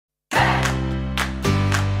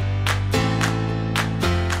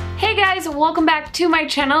guys, welcome back to my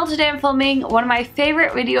channel. Today I'm filming one of my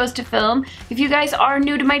favorite videos to film. If you guys are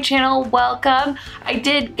new to my channel, welcome. I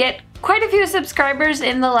did get quite a few subscribers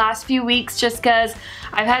in the last few weeks just because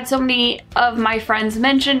I've had so many of my friends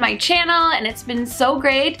mention my channel and it's been so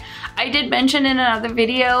great. I did mention in another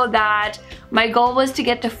video that my goal was to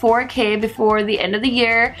get to 4K before the end of the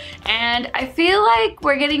year, and I feel like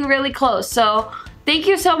we're getting really close. So thank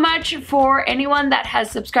you so much for anyone that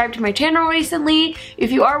has subscribed to my channel recently.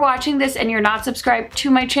 If you are watching this and you're not subscribed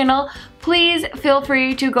to my channel, please feel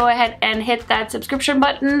free to go ahead and hit that subscription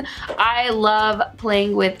button. I love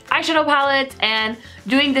playing with eyeshadow palettes and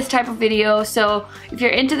doing this type of video, so if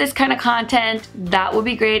you're into this kind of content, that would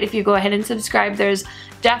be great if you go ahead and subscribe. There's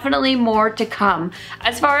definitely more to come.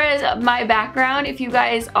 As far as my background, if you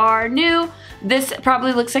guys are new, this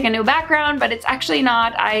probably looks like a new background, but it's actually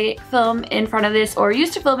not. I film in front of this, or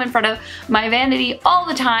used to film in front of my vanity all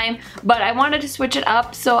the time, but I wanted to switch it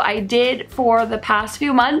up, so I did for the past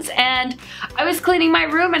few months. And I was cleaning my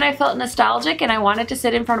room and I felt nostalgic and I wanted to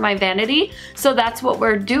sit in front of my vanity, so that's what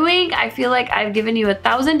we're doing. I feel like I've given you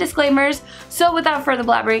 1,000 disclaimers, so without further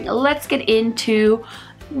blabbering, let's get into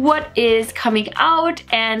what is coming out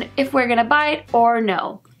and if we're gonna buy it or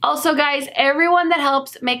no. Also guys, everyone that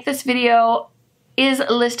helps make this video is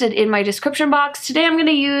listed in my description box. Today I'm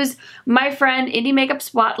gonna use my friend Indie Makeup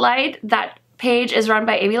Spotlight. That page is run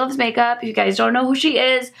by Amy Loves Makeup. If you guys don't know who she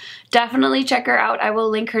is, definitely check her out. I will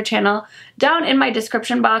link her channel down in my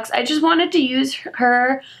description box. I just wanted to use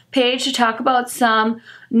her page to talk about some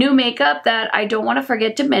new makeup that I don't want to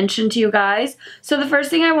forget to mention to you guys. So the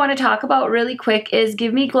first thing I want to talk about really quick is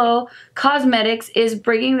Give Me Glow Cosmetics is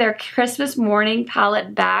bringing their Christmas morning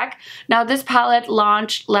palette back. Now this palette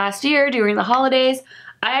launched last year during the holidays.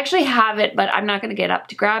 I actually have it, but I'm not going to get up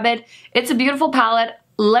to grab it. It's a beautiful palette.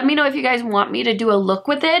 Let me know if you guys want me to do a look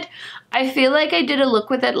with it. I feel like I did a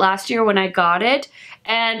look with it last year when I got it,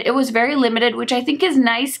 and it was very limited, which I think is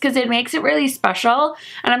nice because it makes it really special,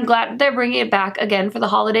 and I'm glad they're bringing it back again for the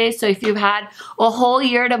holidays. So if you've had a whole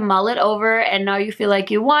year to mull it over and now you feel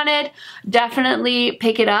like you want it, definitely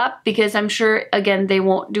pick it up, because I'm sure, again, they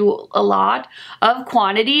won't do a lot of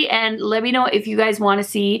quantity. And let me know if you guys want to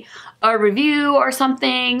see a review or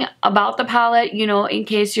something about the palette, you know, in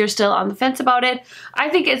case you're still on the fence about it. I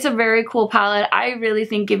think it's a very cool palette. I really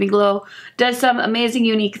think Give Me Glow does some amazing,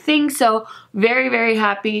 unique things, so very, very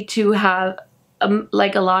happy to have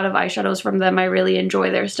like a lot of eyeshadows from them. I really enjoy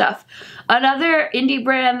their stuff. Another indie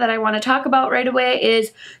brand that I want to talk about right away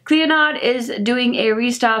is Cleonade is doing a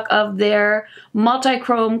restock of their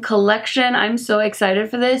multi-chrome collection. I'm so excited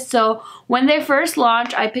for this. So when they first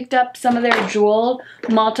launched, I picked up some of their jewel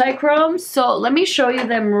multi-chromes. So let me show you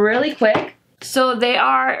them really quick. So they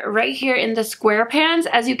are right here in the square pans.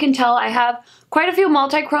 As you can tell, I have quite a few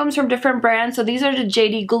multi-chromes from different brands. So these are the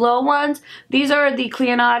JD Glow ones. These are the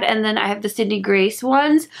Cleonade, and then I have the Sydney Grace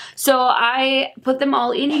ones. So I put them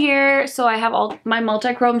all in here, so I have all my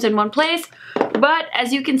multi-chromes in one place. But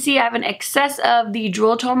as you can see, I have an excess of the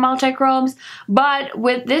jewel tone multi-chromes. But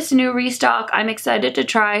with this new restock, I'm excited to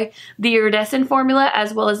try the iridescent formula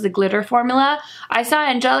as well as the glitter formula. I saw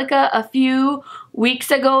Angelica a few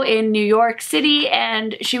weeks ago in New York City,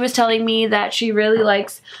 and she was telling me that she really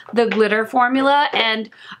likes the glitter formula, and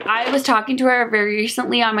I was talking to her very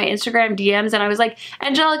recently on my Instagram DMs, and I was like,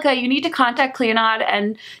 Angelica, you need to contact Cleonade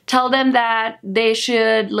and tell them that they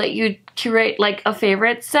should let you curate like a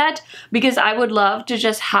favorite set, because I would love to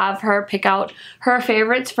just have her pick out her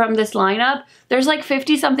favorites from this lineup. There's like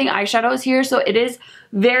 50 something eyeshadows here, so it is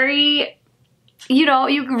very, you know,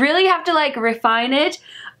 you really have to like refine it.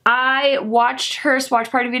 I watched her swatch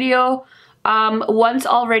party video once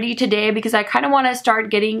already today, because I kind of want to start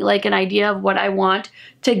getting like an idea of what I want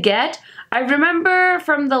to get. I remember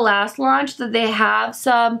from the last launch that they have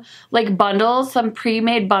some like bundles, some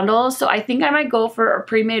pre-made bundles, so I think I might go for a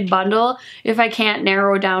pre-made bundle if I can't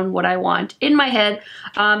narrow down what I want in my head.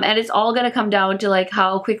 And it's all gonna come down to like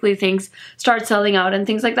how quickly things start selling out and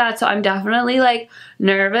things like that. So I'm definitely like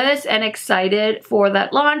nervous and excited for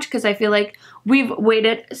that launch, because I feel like we've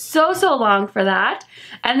waited so long for that.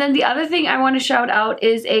 And then the other thing I want to shout out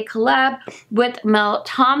is a collab with Mel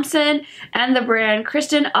Thompson and the brand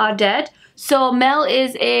Kristen Audette. So Mel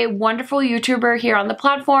is a wonderful YouTuber here on the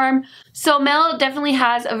platform. So Mel definitely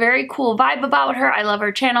has a very cool vibe about her. I love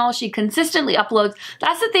her channel. She consistently uploads.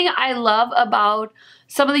 That's the thing I love about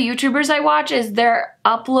some of the YouTubers I watch, is their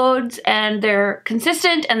uploads, and they're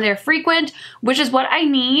consistent and they're frequent, which is what I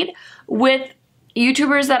need with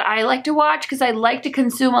YouTubers that I like to watch, because I like to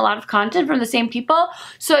consume a lot of content from the same people.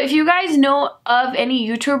 So if you guys know of any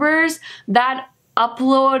YouTubers that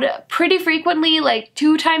upload pretty frequently, like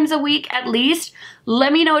 2 times a week at least.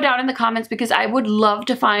 Let me know down in the comments because I would love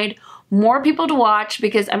to find more people to watch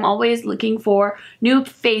because I'm always looking for new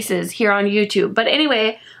faces here on YouTube. But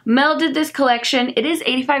anyway, Mel did this collection. It is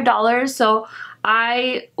 $85, so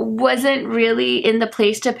I wasn't really in the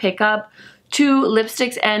place to pick up 2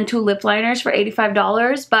 lipsticks and 2 lip liners for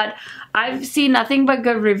 $85, but I've seen nothing but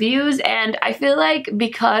good reviews, and I feel like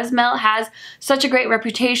because Mel has such a great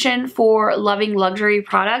reputation for loving luxury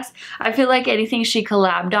products, I feel like anything she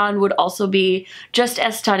collabed on would also be just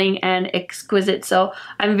as stunning and exquisite. So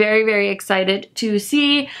I'm very, very excited to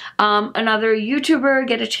see another YouTuber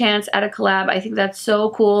get a chance at a collab. I think that's so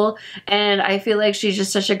cool, and I feel like she's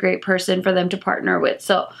just such a great person for them to partner with.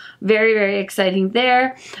 So very, very exciting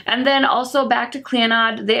there. And then also back to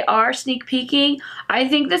Clionadh, they are sneak peeking. I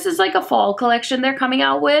think this is like a fall collection they're coming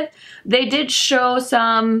out with. They did show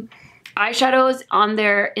some eyeshadows on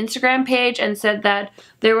their Instagram page and said that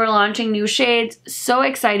they were launching new shades. So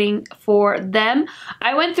exciting for them.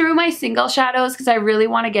 I went through my single shadows because I really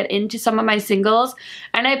want to get into some of my singles,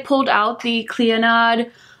 and I pulled out the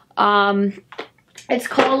Clionadh, it's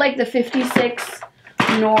called like the 56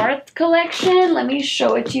 North collection. Let me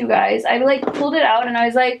show it to you guys. I like pulled it out and I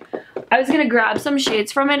was like, I was gonna grab some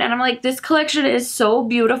shades from it, and I'm like, this collection is so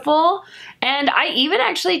beautiful. And I even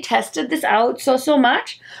actually tested this out so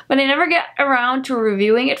much, but I never get around to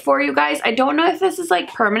reviewing it for you guys. I don't know if this is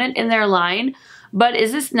like permanent in their line, but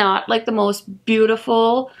is this not like the most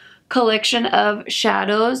beautiful collection of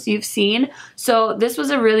shadows you've seen? So this was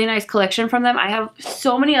a really nice collection from them. I have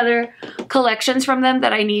so many other collections from them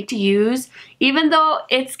that I need to use. Even though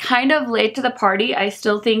it's kind of late to the party, I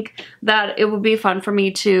still think that it would be fun for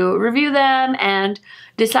me to review them and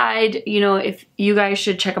decide, you know, if you guys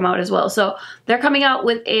should check them out as well. So they're coming out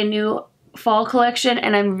with a new fall collection,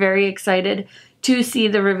 and I'm very excited to see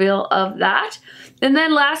the reveal of that. And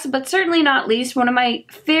then last but certainly not least, one of my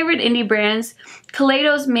favorite indie brands,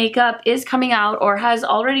 Kaleidos Makeup, is coming out or has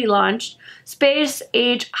already launched Space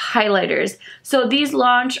Age highlighters. So these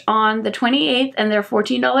launch on the 28th and they're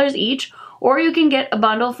 $14 each, or you can get a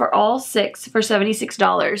bundle for all 6 for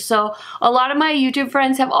 $76. So a lot of my YouTube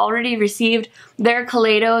friends have already received their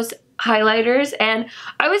Kaleidos highlighters, and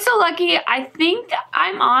I was so lucky. I think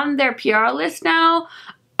I'm on their PR list now.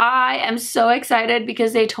 I am so excited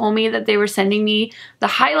because they told me that they were sending me the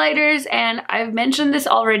highlighters, and I've mentioned this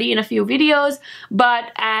already in a few videos, but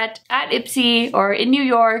at Ipsy or in New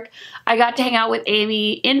York, I got to hang out with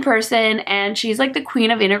Amy in person, and she's like the queen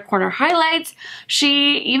of inner corner highlights.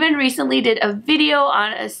 She even recently did a video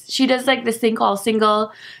on she does like this thing called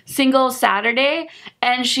Single Saturday,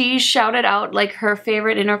 and she shouted out like her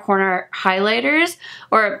favorite inner corner highlighters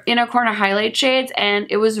or inner corner highlight shades, and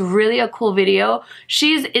it was really a cool video.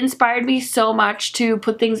 She's inspired me so much to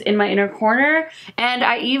put things in my inner corner, and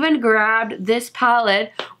I even grabbed this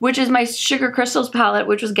palette, which is my Sugar Crystals palette,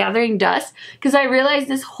 which was Gathering Dust, because I realized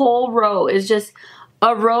this whole row is just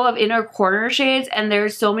a row of inner corner shades, and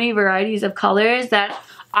there's so many varieties of colors that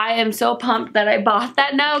I am so pumped that I bought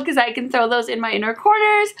that now because I can throw those in my inner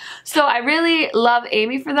corners. So I really love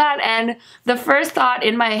Amy for that, and the first thought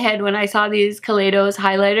in my head when I saw these Kaleidos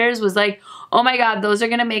highlighters was like, oh my god, those are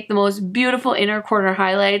going to make the most beautiful inner corner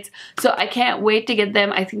highlights. So I can't wait to get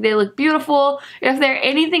them. I think they look beautiful. If they're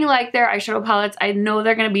anything like their eyeshadow palettes, I know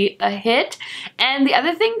they're going to be a hit. And the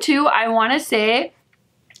other thing too I want to say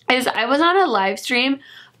is I was on a live stream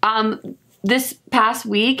this past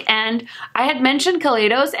week, and I had mentioned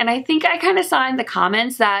Kaleidos, and I think I kind of saw in the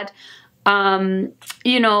comments that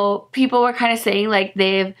you know, people were kind of saying like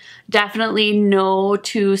they've definitely know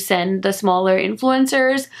to send the smaller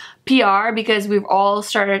influencers PR because we've all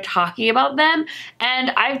started talking about them,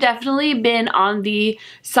 and I've definitely been on the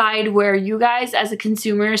side where you guys as a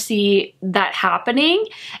consumer see that happening,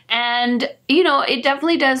 and you know, it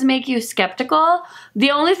definitely does make you skeptical.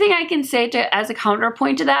 The only thing I can say to as a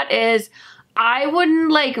counterpoint to that is I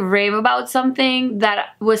wouldn't like rave about something that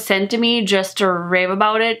was sent to me just to rave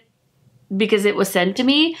about it because it was sent to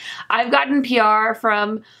me. I've gotten PR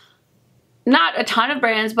from not a ton of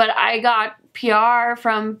brands, but I got PR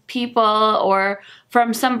from people or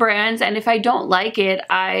from some brands, and if I don't like it,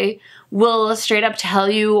 I will straight up tell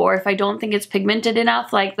you, or if I don't think it's pigmented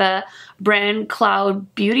enough, like the brand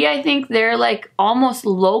Cloud Beauty, I think they're like almost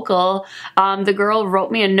local. The girl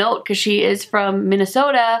wrote me a note because she is from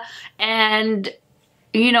Minnesota, and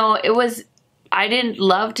you know, it was, I didn't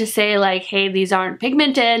love to say like, hey, these aren't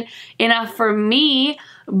pigmented enough for me,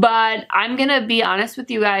 but I'm gonna be honest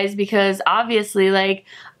with you guys because obviously like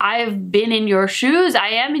I've been in your shoes. I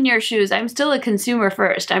am in your shoes. I'm still a consumer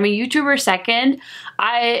first. I'm a YouTuber second.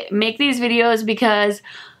 I make these videos because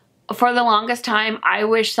for the longest time, I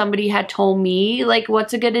wish somebody had told me like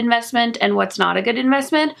what's a good investment and what's not a good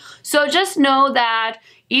investment. So just know that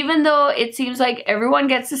even though it seems like everyone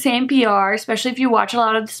gets the same PR, especially if you watch a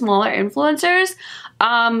lot of the smaller influencers,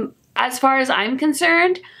 as far as I'm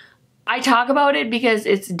concerned, I talk about it because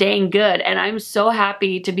it's dang good, and I'm so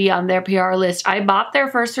happy to be on their PR list. I bought their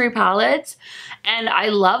first 3 palettes and I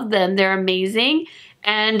love them. They're amazing.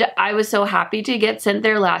 And I was so happy to get sent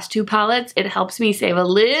their last 2 palettes. It helps me save a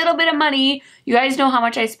little bit of money. You guys know how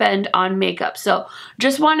much I spend on makeup. So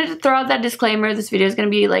just wanted to throw out that disclaimer. This video is going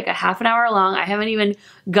to be like a half an hour long. I haven't even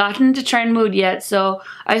gotten to trend mood yet. So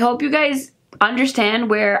I hope you guys understand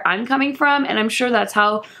where I'm coming from, and I'm sure that's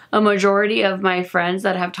how a majority of my friends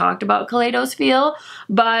that have talked about Kaleidos feel,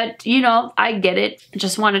 but you know, I get it.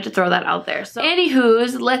 Just wanted to throw that out there. So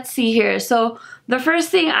anywho's, let's see here. So the first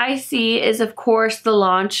thing I see is of course the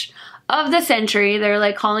launch of the century. They're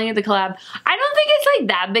like calling it the collab. I don't think it's like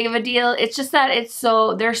that big of a deal. It's just that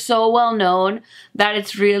they're so well known that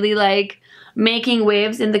it's really like making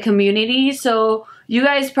waves in the community. So you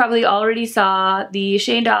guys probably already saw the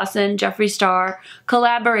Shane Dawson, Jeffree Star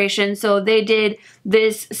collaboration. So they did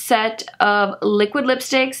this set of liquid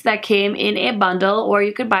lipsticks that came in a bundle, or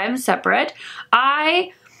you could buy them separate.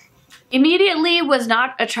 I immediately was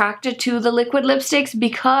not attracted to the liquid lipsticks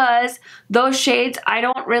because those shades I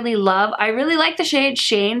don't really love. I really like the shade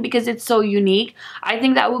Shane because it's so unique. I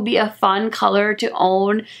think that would be a fun color to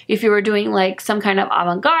own if you were doing like some kind of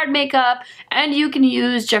avant-garde makeup, and you can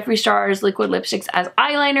use Jeffree Star's liquid lipsticks as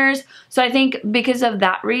eyeliners. So I think because of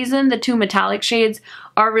that reason, the 2 metallic shades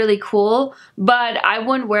are really cool, but I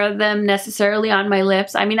wouldn't wear them necessarily on my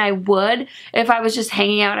lips. I mean, I would if I was just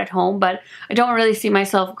hanging out at home, but I don't really see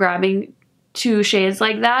myself grabbing 2 shades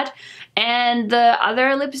like that. And the other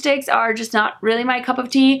lipsticks are just not really my cup of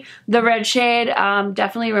tea. The red shade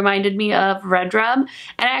definitely reminded me of Red Rum,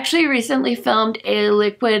 and I actually recently filmed a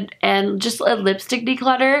liquid and just a lipstick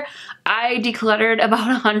declutter. I decluttered about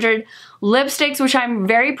 100 lipsticks, which I'm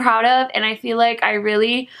very proud of, and I feel like I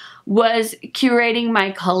really was curating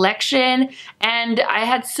my collection, and I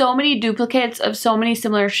had so many duplicates of so many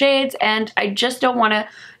similar shades, and I just don't want to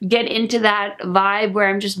get into that vibe where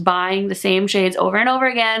I'm just buying the same shades over and over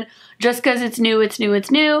again just because it's new, it's new, it's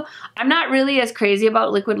new. I'm not really as crazy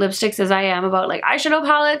about liquid lipsticks as I am about like eyeshadow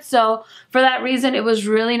palettes, so for that reason it was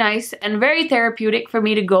really nice and very therapeutic for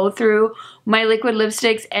me to go through my liquid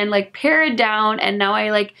lipsticks and like pare it down, and now I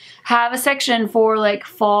like have a section for like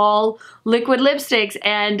fall liquid lipsticks,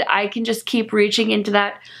 and I can just keep reaching into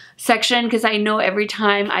that section because I know every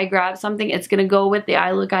time I grab something it's gonna go with the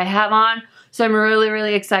eye look I have on. So I'm really,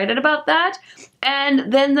 really excited about that.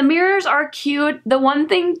 And then the mirrors are cute. The one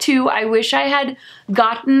thing too, I wish I had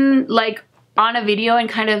gotten like on a video and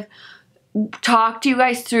kind of talk to you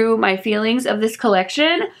guys through my feelings of this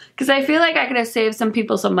collection, because I feel like I could have saved some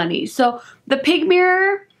people some money. So the pig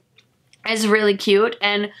mirror is really cute,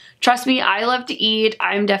 and trust me, I love to eat.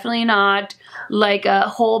 I'm definitely not like a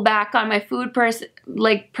hold back on my food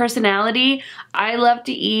personality. I love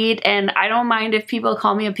to eat, and I don't mind if people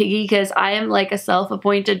call me a piggy because I am like a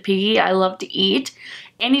self-appointed piggy. I love to eat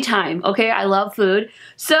anytime, okay? I love food.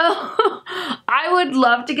 So I would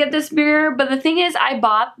love to get this mirror, but the thing is I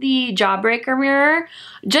bought the Jawbreaker mirror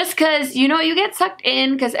just because, you know, you get sucked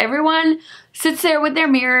in because everyone sits there with their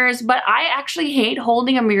mirrors, but I actually hate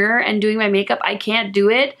holding a mirror and doing my makeup. I can't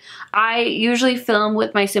do it. I usually film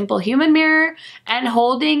with my Simple Human mirror, and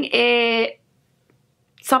holding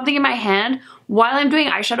something in my hand while I'm doing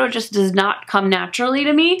eyeshadow just does not come naturally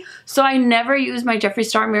to me. So I never use my Jeffree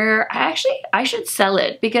Star mirror. I should sell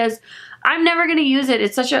it because I'm never gonna use it.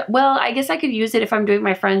 It's such a, well, I guess I could use it if I'm doing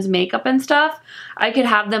my friend's makeup and stuff. I could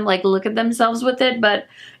have them like look at themselves with it, but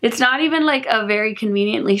it's not even like a very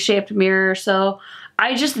conveniently shaped mirror, so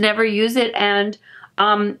I just never use it. And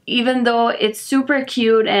even though it's super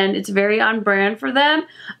cute and it's very on brand for them,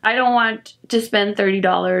 I don't want to spend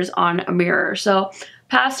 $30 on a mirror. So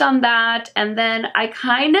passed on that. And then I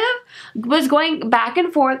kind of was going back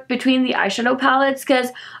and forth between the eyeshadow palettes because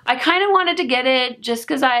I kind of wanted to get it just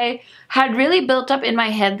because I had really built up in my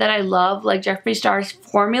head that I love like Jeffree Star's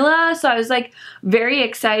formula. So I was like very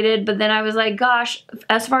excited, but then I was like, gosh,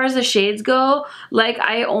 as far as the shades go, like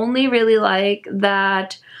I only really like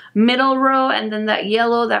that middle row, and then that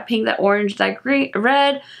yellow, that pink, that orange, that green,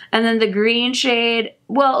 red, and then the green shade.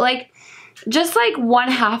 Well, like just like one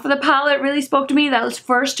half of the palette really spoke to me. Those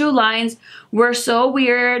first 2 lines were so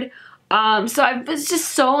weird. So I was just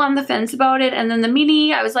so on the fence about it. And then the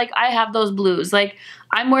mini, I was like, I have those blues. Like,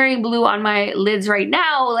 I'm wearing blue on my lids right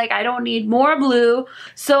now. Like, I don't need more blue.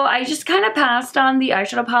 So I just kind of passed on the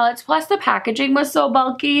eyeshadow palettes. Plus the packaging was so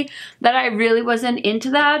bulky that I really wasn't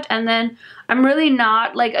into that. And then I'm really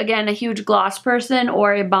not, like, again, a huge gloss person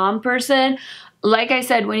or a balm person. Like I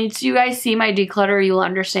said, when you guys see my declutter, you'll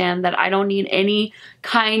understand that I don't need any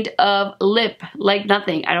kind of lip, like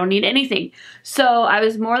nothing. I don't need anything. So I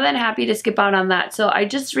was more than happy to skip out on that. So I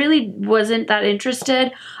just really wasn't that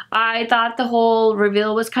interested. I thought the whole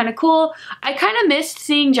reveal was kind of cool. I kind of missed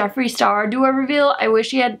seeing Jeffree Star do a reveal. I wish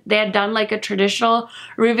they had done like a traditional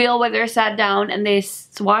reveal where they sat down and they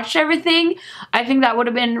swatched everything. I think that would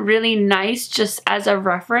have been really nice just as a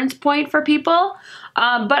reference point for people.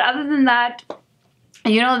 But other than that,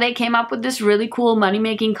 you know, they came up with this really cool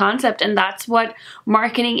money-making concept, and that's what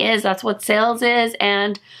marketing is. That's what sales is.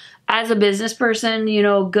 And as a business person, you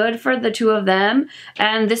know, good for the two of them.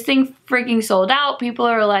 And this thing freaking sold out. People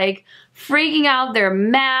are like freaking out. They're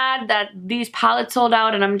mad that these palettes sold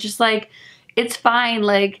out. And I'm just like, it's fine.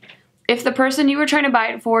 Like, if the person you were trying to buy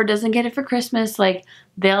it for doesn't get it for Christmas, like,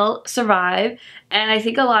 they'll survive. And I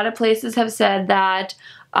think a lot of places have said that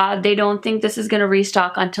they don't think this is going to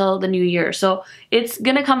restock until the new year. So it's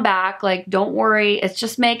going to come back. Like, don't worry. It's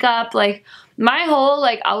just makeup. Like, my whole,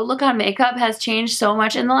 like, outlook on makeup has changed so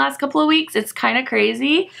much in the last couple of weeks. It's kind of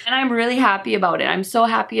crazy. And I'm really happy about it. I'm so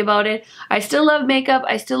happy about it. I still love makeup.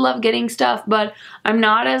 I still love getting stuff. But I'm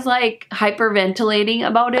not as, like, hyperventilating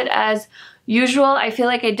about it as usual. I feel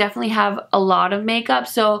like I definitely have a lot of makeup.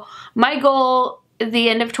 So my goal at the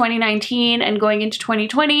end of 2019 and going into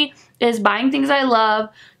 2020 is buying things I love,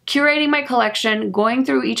 curating my collection, going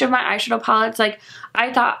through each of my eyeshadow palettes. Like,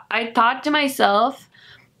 I thought to myself,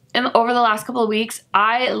 and over the last couple of weeks,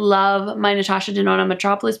 I love my Natasha Denona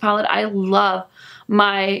Metropolis palette. I love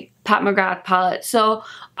my Pat McGrath palette. So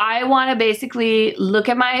I want to basically look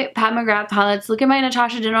at my Pat McGrath palettes, look at my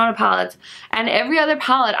Natasha Denona palettes, and every other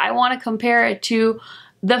palette, I want to compare it to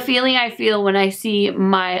the feeling I feel when I see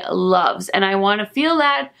my loves. And I want to feel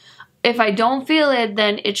that. If I don't feel it,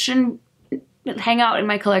 then it shouldn't hang out in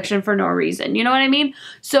my collection for no reason. You know what I mean?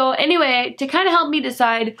 So anyway, to kind of help me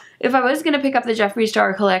decide if I was going to pick up the Jeffree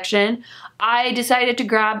Star collection, I decided to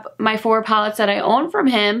grab my 4 palettes that I own from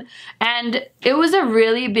him. And it was a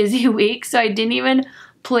really busy week, so I didn't even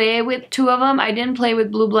play with 2 of them. I didn't play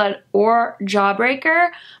with Blue Blood or Jawbreaker.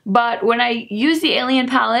 But when I used the Alien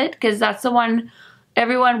palette, because that's the one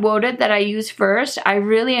everyone voted that I used first, I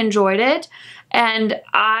really enjoyed it. And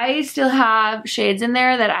I still have shades in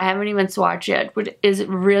there that I haven't even swatched yet, which is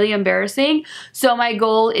really embarrassing. So my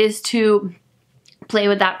goal is to play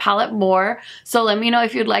with that palette more. So let me know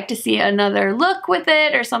if you'd like to see another look with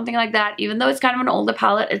it or something like that. Even though it's kind of an older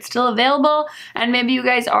palette, it's still available. And maybe you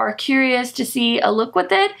guys are curious to see a look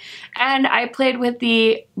with it. And I played with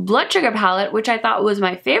the Blood Sugar palette, which I thought was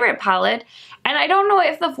my favorite palette. And I don't know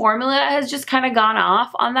if the formula has just kind of gone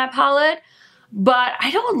off on that palette, but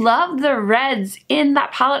I don't love the reds in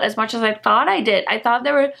that palette as much as I thought I did. I thought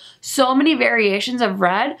there were so many variations of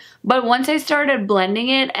red, but once I started blending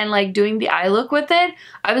it and like doing the eye look with it,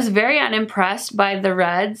 I was very unimpressed by the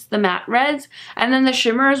reds, the matte reds, and then the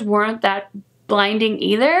shimmers weren't that blinding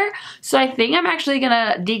either. So I think I'm actually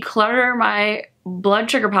gonna declutter my Blood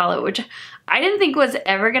Sugar palette, which I didn't think was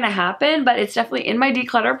ever gonna happen, but it's definitely in my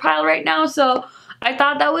declutter pile right now. So I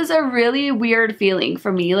thought that was a really weird feeling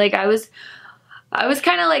for me. Like, I was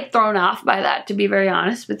kind of like thrown off by that, to be very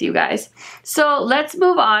honest with you guys. So let's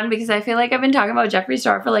move on, because I feel like I've been talking about Jeffree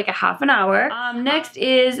Star for like a half an hour. Next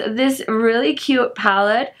is this really cute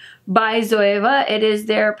palette by Zoeva. It is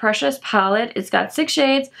their Precious palette. It's got 6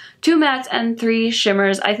 shades, 2 mattes, and 3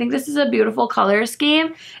 shimmers. I think this is a beautiful color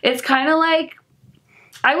scheme. It's kind of like,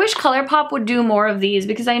 I wish ColourPop would do more of these,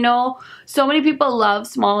 because I know so many people love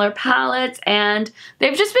smaller palettes, and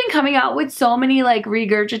they've just been coming out with so many like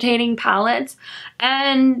regurgitating palettes,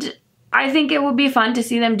 and I think it would be fun to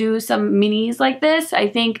see them do some minis like this. I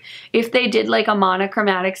think if they did like a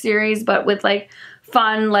monochromatic series but with like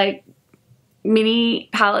fun like mini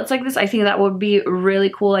palettes like this, I think that would be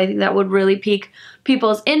really cool. I think that would really pique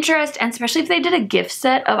people's interest, and especially if they did a gift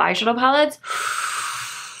set of eyeshadow palettes.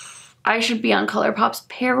 I should be on ColourPop's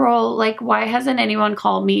payroll. Like, why hasn't anyone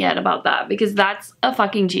called me yet about that? Because that's a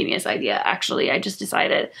fucking genius idea, actually. I just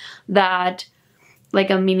decided that, like,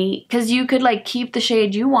 a mini, because you could, like, keep the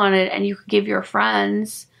shade you wanted and you could give your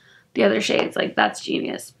friends the other shades. Like, that's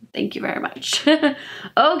genius. Thank you very much.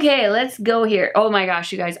 Okay, let's go here. Oh my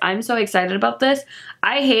gosh, you guys, I'm so excited about this.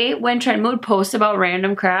 I hate when Trend Mood posts about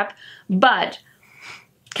random crap, but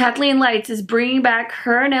Kathleen Lights is bringing back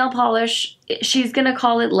her nail polish. She's gonna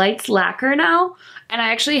call it Lights Lacquer now. And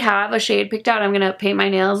I actually have a shade picked out. I'm gonna paint my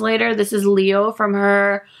nails later. This is Leo from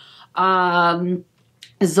her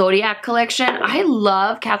Zodiac collection. I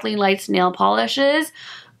love Kathleen Lights nail polishes.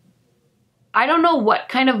 I don't know what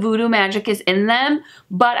kind of voodoo magic is in them,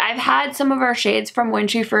 but I've had some of her shades from when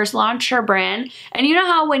she first launched her brand. And you know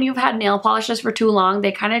how when you've had nail polishes for too long,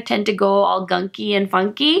 they kind of tend to go all gunky and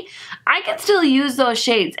funky? I can still use those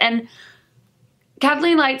shades. And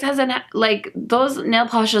Kathleen Lights hasn't, like, those nail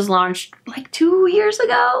polishes launched like 2 years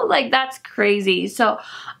ago. Like, that's crazy. So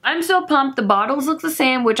I'm so pumped. The bottles look the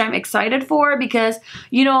same, which I'm excited for because,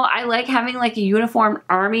 you know, I like having like a uniform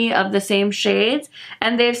army of the same shades.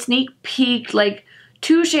 And they've sneak peeked like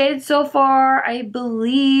 2 shades so far, I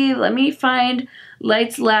believe. Let me find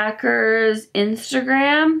Lights Lacquer's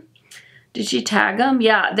Instagram. Did she tag them?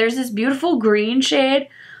 Yeah, there's this beautiful green shade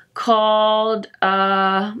called,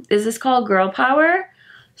 is this called Girl Power?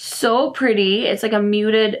 So pretty. It's like a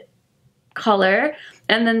muted color.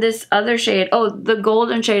 And then this other shade, oh, the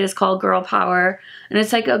golden shade is called Girl Power. And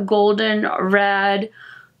it's like a golden, red,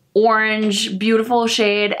 orange, beautiful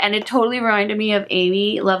shade. And it totally reminded me of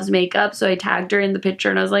Amy Loves Makeup. So I tagged her in the picture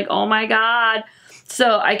and I was like, oh my God.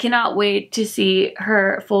 So I cannot wait to see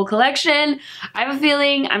her full collection. I have a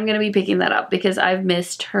feeling I'm going to be picking that up because I've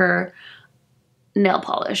missed her nail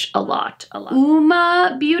polish a lot.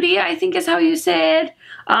 Uma Beauty, I think is how you say it,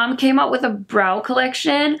 came out with a brow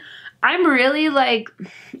collection. I'm really like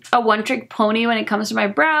a one-trick pony when it comes to my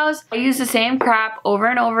brows. I use the same crap over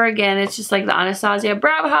and over again. It's just like the Anastasia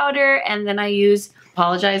brow powder, and then I use,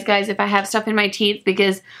 apologize guys if I have stuff in my teeth,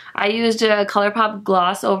 because I used a ColourPop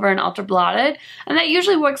gloss over an Ultra Blotted, and that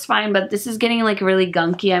usually works fine, but this is getting like really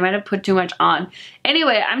gunky. I might have put too much on.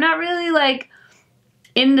 Anyway, I'm not really like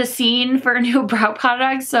in the scene for new brow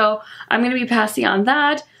products, so I'm going to be passing on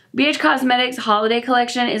that. BH Cosmetics Holiday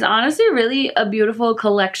Collection is honestly really a beautiful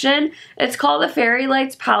collection. It's called the Fairy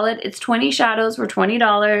Lights Palette. It's 20 shadows for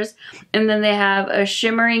 $20, and then they have a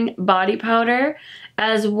shimmering body powder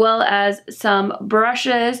as well as some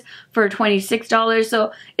brushes for $26.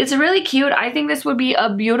 So it's really cute. I think this would be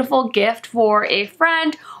a beautiful gift for a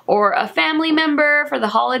friend or a family member for the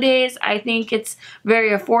holidays. I think it's very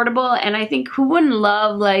affordable, and I think who wouldn't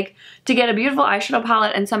love like to get a beautiful eyeshadow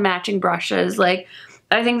palette and some matching brushes? Like,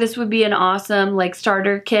 I think this would be an awesome like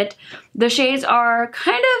starter kit. The shades are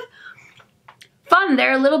kind of fun.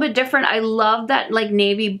 They're a little bit different. I love that like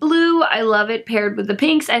navy blue. I love it paired with the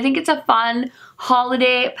pinks. I think it's a fun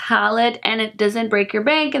holiday palette, and it doesn't break your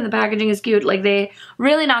bank, and the packaging is cute. Like, they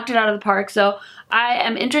really knocked it out of the park. So I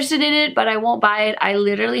am interested in it, but I won't buy it. I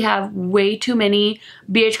literally have way too many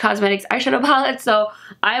BH Cosmetics eyeshadow palettes, so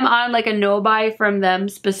I'm on like a no buy from them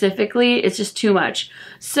specifically. It's just too much.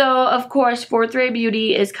 So of course, Fourth Ray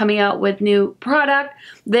Beauty is coming out with new product.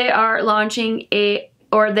 They are launching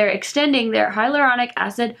they're extending their hyaluronic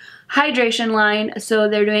acid hydration line. So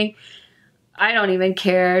they're doing, I don't even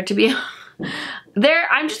care to be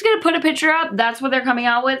I'm just gonna put a picture up. That's what they're coming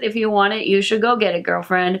out with. If you want it, you should go get it,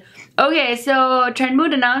 girlfriend. Okay, so Trend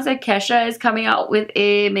Mood announced that Kesha is coming out with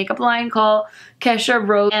a makeup line called Kesha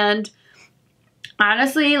Rose. And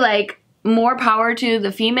honestly, like, more power to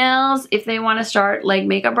the females if they want to start like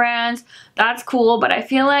makeup brands. That's cool, but I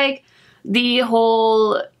feel like the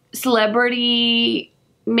whole celebrity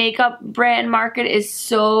makeup brand market is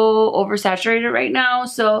so oversaturated right now.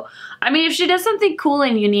 So I mean, if she does something cool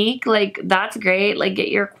and unique, like, that's great, like, get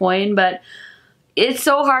your coin, but it's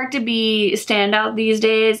so hard to be standout these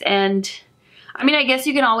days. And I mean, I guess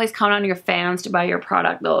you can always count on your fans to buy your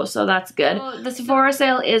product though, so that's good. So the Sephora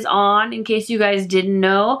sale is on, in case you guys didn't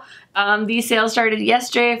know. These sales started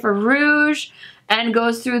yesterday for Rouge and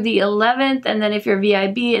goes through the 11th, and then if you're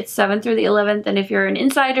VIB, it's 7th through the 11th, and if you're an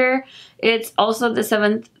insider, it's also the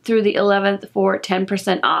 7th through the 11th for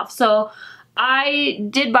 10% off. So I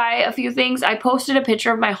did buy a few things. I posted a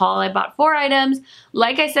picture of my haul. I bought 4 items.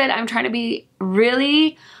 Like I said, I'm trying to be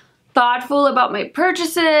really thoughtful about my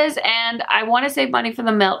purchases, and I want to save money for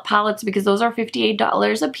the melt palettes because those are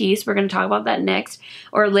 $58 a piece. We're going to talk about that next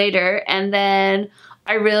or later. And then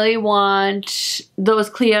I really want those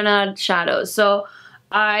Clionadh shadows. So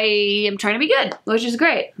I am trying to be good, which is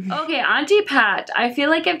great. Okay, Auntie Pat. I feel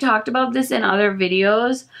like I've talked about this in other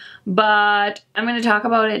videos, but I'm going to talk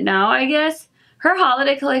about it now, I guess. Her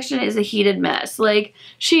holiday collection is a heated mess. Like,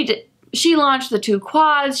 she launched the 2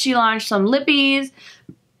 quads. She launched some lippies.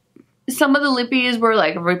 Some of the lippies were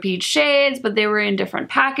like repeat shades, but they were in different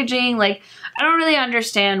packaging. Like, I don't really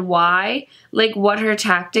understand why, like, what her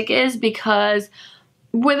tactic is, because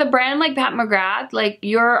with a brand like Pat McGrath, like,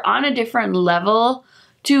 you're on a different level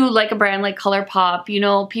to like a brand like ColourPop. You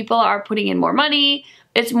know, people are putting in more money.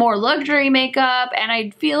 It's more luxury makeup, and I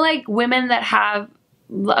feel like women that have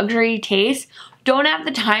luxury taste don't have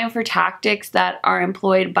the time for tactics that are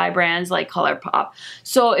employed by brands like ColourPop.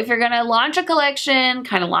 So if you're gonna launch a collection,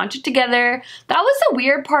 kind of launch it together. That was the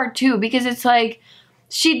weird part too, because it's like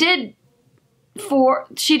she did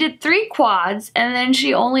 3 quads and then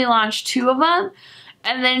she only launched 2 of them,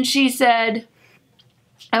 and then she said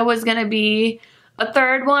it was gonna be a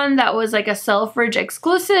 3rd one that was like a Selfridge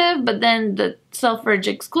exclusive, but then the Selfridge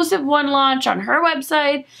exclusive one launched on her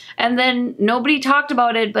website, and then nobody talked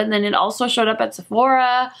about it, but then it also showed up at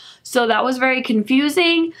Sephora, so that was very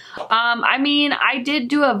confusing. I mean, I did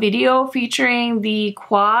do a video featuring the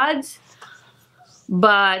quads,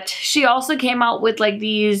 but she also came out with like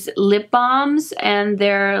these lip balms, and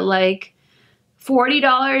they're like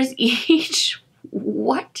 $40 each.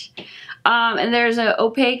 What? And there's an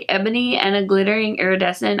opaque ebony and a glittering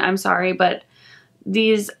iridescent. I'm sorry, but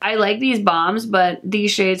I like these balms, but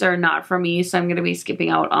these shades are not for me, so I'm going to be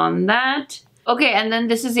skipping out on that. Okay, and then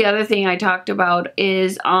this is the other thing I talked about,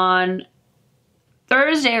 is on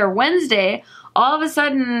Thursday or Wednesday, all of a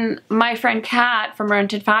sudden my friend Kat from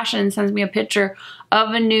Rented Fashion sends me a picture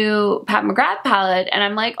of a new Pat McGrath palette, and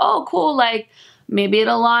I'm like, oh cool, like maybe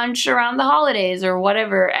it'll launch around the holidays or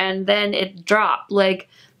whatever, and then it dropped. Like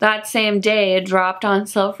that same day it dropped on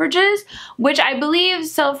Selfridges, which I believe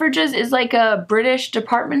Selfridges is like a British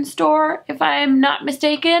department store, if I'm not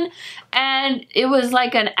mistaken, and it was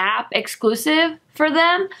like an app exclusive for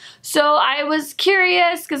them. So I was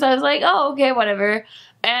curious because I was like, oh okay, whatever,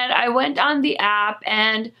 and I went on the app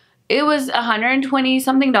and it was $120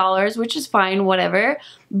 something, which is fine, whatever,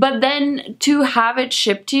 but then to have it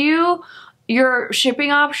shipped to you, your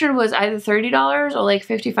shipping option was either $30 or like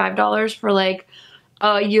 $55 for like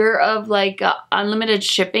a year of like unlimited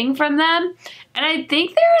shipping from them. And I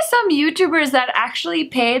think there are some YouTubers that actually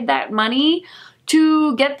paid that money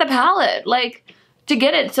to get the palette, like to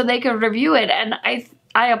get it so they could review it. And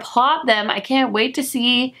I applaud them. I can't wait to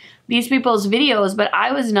see these people's videos, but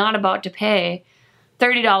I was not about to pay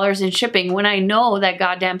 $30 in shipping when I know that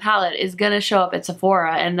goddamn palette is gonna show up at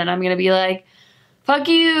Sephora, and then I'm gonna be like, fuck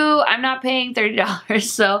you, I'm not paying $30.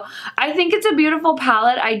 So I think it's a beautiful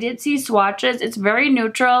palette. I did see swatches. It's very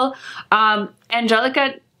neutral.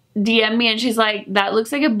 Angelica DM'd me and she's like, that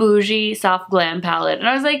looks like a bougie soft glam palette. And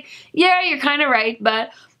I was like, yeah, you're kind of right,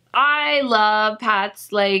 but I love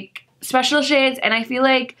Pat's like special shades, and I feel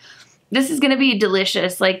like this is going to be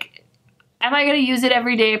delicious. Like, am I going to use it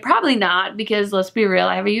every day? Probably not, because let's be real,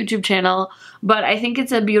 I have a YouTube channel, but I think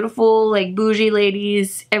it's a beautiful like bougie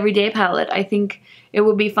ladies everyday palette. I think it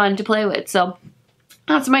would be fun to play with. So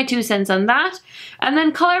that's my 2 cents on that. And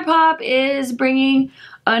then ColourPop is bringing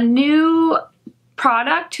a new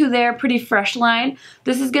product to their Pretty Fresh line.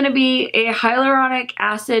 This is going to be a hyaluronic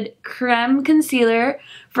acid creme concealer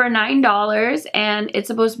for $9, and it's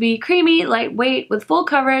supposed to be creamy, lightweight, with full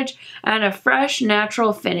coverage and a fresh,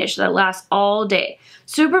 natural finish that lasts all day.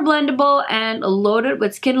 Super blendable and loaded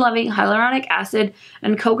with skin-loving hyaluronic acid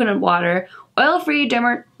and coconut water. Oil-free,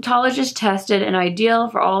 dermatologist tested, and ideal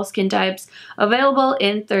for all skin types. Available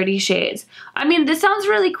in 30 shades. I mean, this sounds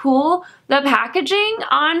really cool. The packaging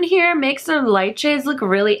on here makes the light shades look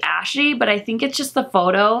really ashy, but I think it's just the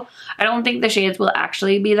photo. I don't think the shades will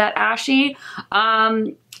actually be that ashy.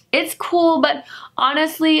 It's cool, but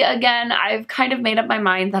honestly, again, I've kind of made up my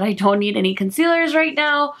mind that I don't need any concealers right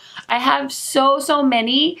now. I have so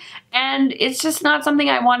many, and it's just not something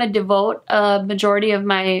I want to devote a majority of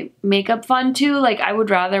my makeup fund to. Like, I would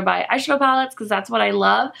rather buy eyeshadow palettes because that's what I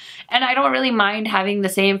love, and I don't really mind having the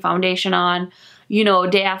same foundation on, you know,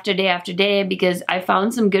 day after day after day, because I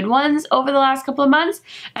found some good ones over the last couple of months,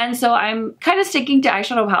 and so I'm kind of sticking to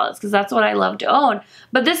eyeshadow palettes because that's what I love to own.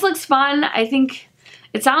 But this looks fun. I think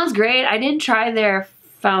it sounds great. I didn't try their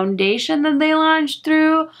foundation that they launched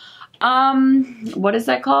through. What is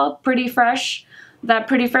that called? Pretty Fresh. That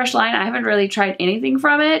Pretty Fresh line. I haven't really tried anything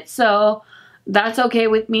from it, so that's okay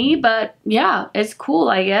with me. But yeah, it's cool,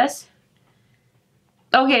 I guess.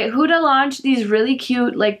 Okay, Huda launched these really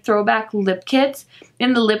cute like throwback lip kits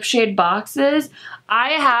in the lip shade boxes. I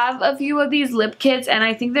have a few of these lip kits, and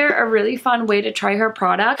I think they're a really fun way to try her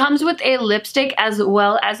product. Comes with a lipstick as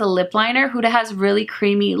well as a lip liner. Huda has really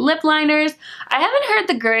creamy lip liners. I haven't heard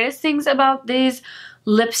the greatest things about these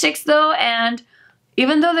lipsticks though, and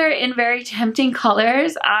even though they're in very tempting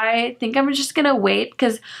colors, I think I'm just gonna wait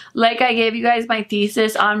because like I gave you guys my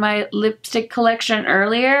thesis on my lipstick collection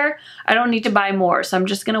earlier, I don't need to buy more, so I'm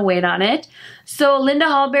just gonna wait on it. So Linda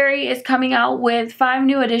Hallberry is coming out with 5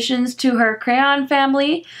 new additions to her crayon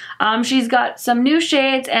family. She's got some new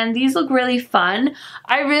shades and these look really fun.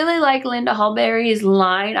 I really like Linda Hallberry's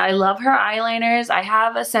line. I love her eyeliners. I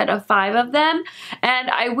have a set of 5 of them and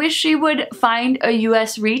I wish she would find a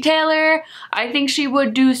US retailer. I think she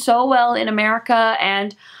would do so well in America,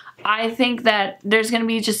 and I think that there's going to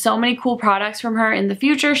be just so many cool products from her in the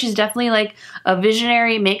future. She's definitely like a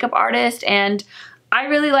visionary makeup artist and I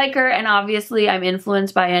really like her, and obviously I'm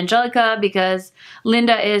influenced by Angelica because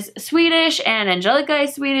Linda is Swedish and Angelica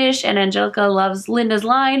is Swedish and Angelica loves Linda's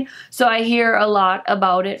line, so I hear a lot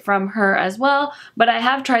about it from her as well, but I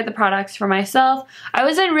have tried the products for myself. I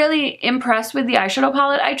wasn't really impressed with the eyeshadow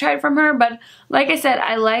palette I tried from her, but like I said,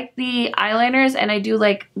 I like the eyeliners and I do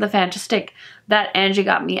like the Fantastic that Angie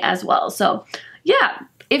got me as well. So yeah,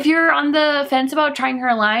 if you're on the fence about trying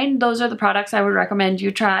her line, those are the products I would recommend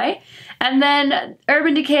you try. And then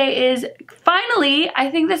Urban Decay is finally,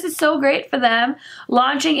 I think this is so great for them,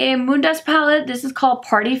 launching a Moondust palette. This is called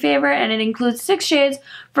Party Favor and it includes 6 shades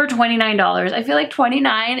for $29. I feel like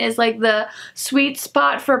 $29 is like the sweet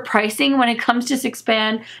spot for pricing when it comes to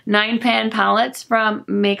 6-pan, 9-pan palettes from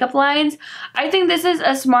makeup lines. I think this is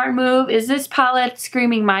a smart move. Is this palette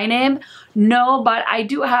screaming my name? No, but I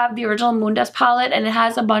do have the original Moondust palette and it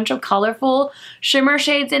has a bunch of colorful shimmer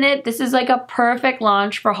shades in it. This is like a perfect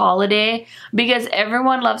launch for holiday because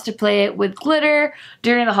everyone loves to play it with glitter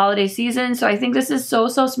during the holiday season. So I think this is so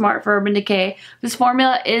smart for Urban Decay. This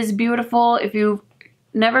formula is beautiful. If you've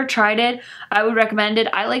never tried it, I would recommend it.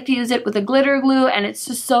 I like to use it with a glitter glue and it's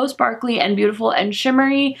just so sparkly and beautiful and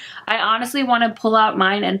shimmery. I honestly want to pull out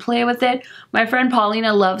mine and play with it. My friend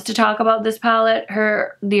Paulina loves to talk about this palette,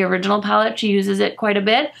 the original palette. She uses it quite a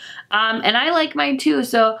bit. And I like mine too,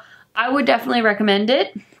 so I would definitely recommend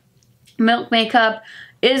it. Milk Makeup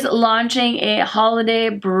is launching a holiday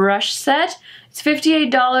brush set. It's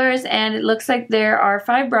 $58 and it looks like there are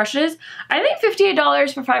 5 brushes. I think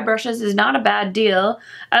 $58 for 5 brushes is not a bad deal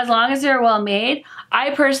as long as they're well made.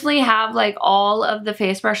 I personally have like all of the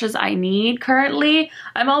face brushes I need currently.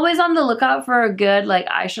 I'm always on the lookout for a good like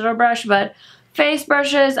eyeshadow brush, but face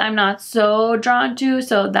brushes I'm not so drawn to,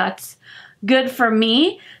 so that's good for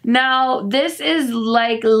me. Now this is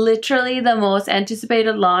like literally the most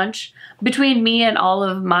anticipated launch between me and all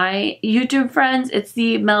of my YouTube friends. It's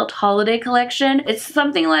the Melt Holiday Collection. It's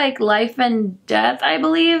something like Life and Death, I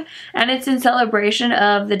believe, and it's in celebration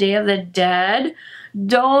of the Day of the Dead.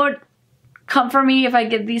 Don't come for me if I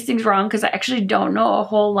get these things wrong because I actually don't know a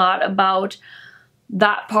whole lot about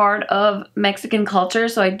that part of Mexican culture,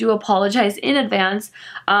 so I do apologize in advance,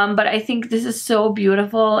 but I think this is so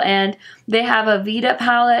beautiful. And they have a Vida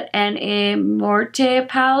palette and a Morte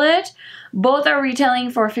palette. Both are retailing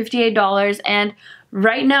for $58, and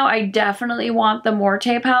right now I definitely want the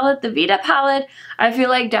Morte palette. The Vida palette I feel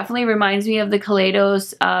like definitely reminds me of the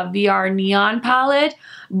Kaleidos VR Neon palette,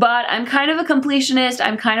 but I'm kind of a completionist,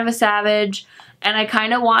 I'm kind of a savage, and I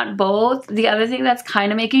kind of want both. The other thing that's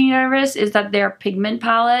kind of making me nervous is that they're pigment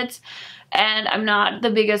palettes, and I'm not the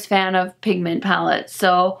biggest fan of pigment palettes.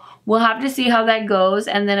 So we'll have to see how that goes.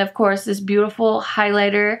 And then of course this beautiful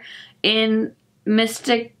highlighter in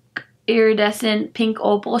Mystic Iridescent Pink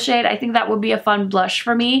Opal shade. I think that would be a fun blush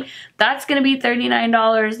for me. That's going to be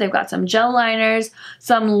 $39. They've got some gel liners,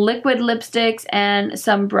 some liquid lipsticks, and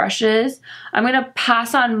some brushes. I'm going to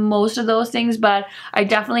pass on most of those things, but I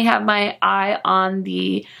definitely have my eye on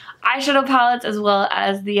the eyeshadow palettes as well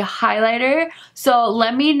as the highlighter. So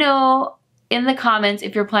let me know in the comments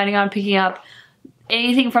if you're planning on picking up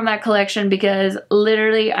anything from that collection, because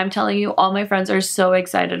literally I'm telling you all my friends are so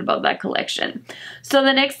excited about that collection. So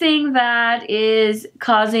the next thing that is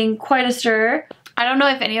causing quite a stir, I don't know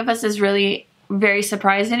if any of us is really very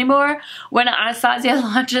surprised anymore when Anastasia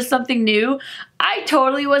launches something new. I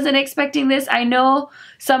totally wasn't expecting this. I know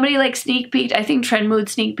somebody like sneak peeked, I think Trend Mood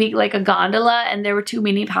sneak peeked like a gondola and there were 2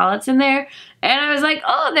 mini palettes in there, and I was like,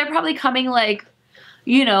 oh, they're probably coming like,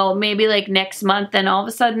 you know, maybe like next month. And all of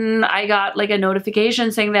a sudden I got like a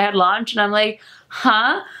notification saying they had launched and I'm like,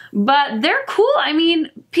 huh? But they're cool. I mean,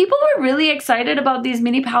 people were really excited about these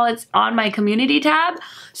mini palettes on my community tab.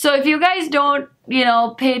 So if you guys don't, you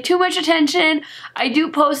know, pay too much attention, I do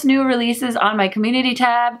post new releases on my community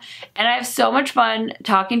tab and I have so much fun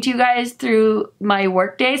talking to you guys through my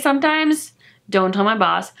workday sometimes. Don't tell my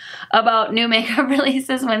boss about new makeup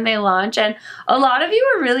releases when they launch, and a lot of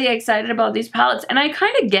you are really excited about these palettes, and I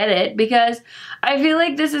kind of get it because I feel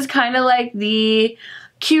like this is kind of like the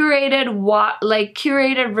curated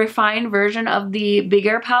refined version of the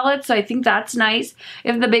bigger palette, so I think that's nice.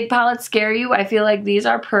 If the big palettes scare you, I feel like these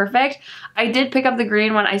are perfect. I did pick up the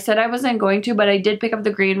green one. I said I wasn't going to, but I did pick up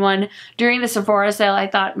the green one during the Sephora sale. I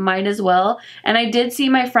thought might as well. And I did see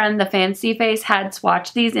my friend, the Fancy Face, had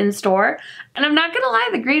swatched these in store. And I'm not gonna lie,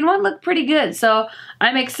 the green one looked pretty good. So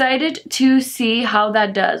I'm excited to see how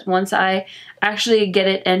that does once I actually get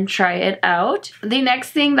it and try it out. The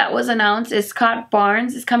next thing that was announced is Scott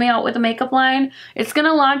Barnes is coming out with a makeup line. It's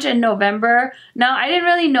gonna launch in November. Now, I didn't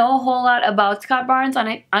really know a whole lot about Scott Barnes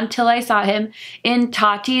until I saw him in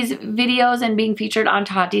Tati's videos and being featured on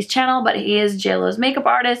Tati's channel, but he is JLo's makeup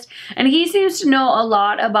artist, and he seems to know a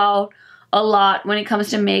lot about when it comes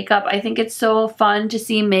to makeup. I think it's so fun to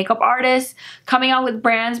see makeup artists coming out with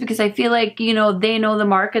brands because I feel like, you know, they know the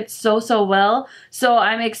market so well. So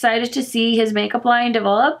I'm excited to see his makeup line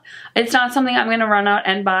develop. It's not something I'm gonna run out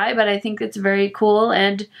and buy, but I think it's very cool.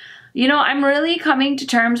 And you know, I'm really coming to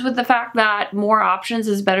terms with the fact that more options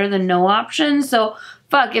is better than no options. So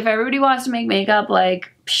fuck, if everybody wants to make makeup,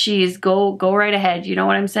 like, she's go right ahead, you know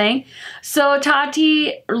what I'm saying? So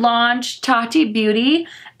Tati launched Fenty Beauty,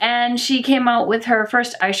 and she came out with her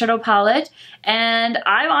first eyeshadow palette, and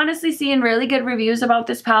I'm honestly seeing really good reviews about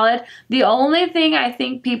this palette. The only thing I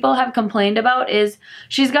think people have complained about is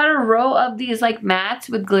she's got a row of these like mattes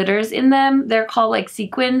with glitters in them. They're called like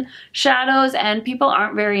sequin shadows, and people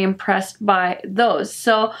aren't very impressed by those.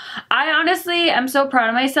 So I honestly am so proud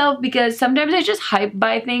of myself because sometimes I just hype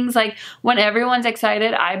buy things. Like when everyone's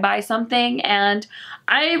excited, I buy something, and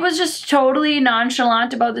I was just totally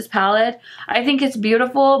nonchalant about this palette. I think it's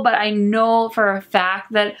beautiful, but I know for a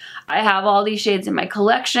fact that I have all these shades in my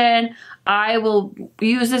collection. I will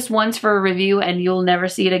use this once for a review and you'll never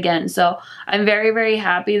see it again. So I'm very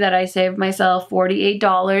happy that I saved myself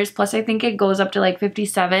 $48. Plus I think it goes up to like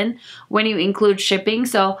 $57 when you include shipping.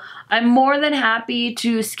 So I'm more than happy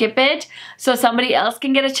to skip it so somebody else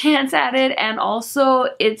can get a chance at it. And also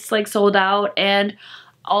it's like sold out. And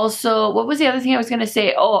also, what was the other thing I was going to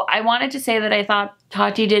say? Oh, I wanted to say that I thought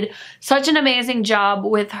Tati did such an amazing job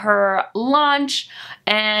with her launch,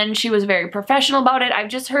 and she was very professional about it. I've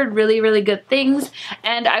just heard really good things,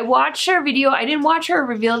 and I watched her video. I didn't watch her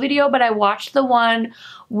reveal video, but I watched the one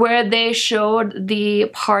where they showed the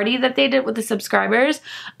party that they did with the subscribers.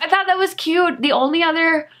 I thought that was cute. The only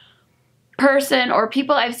other person or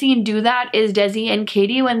people I've seen do that is Desi and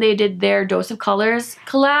Katie when they did their Dose of Colors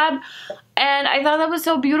collab. And I thought that was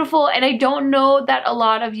so beautiful, and I don't know that a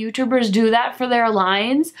lot of YouTubers do that for their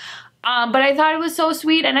lines. But I thought it was so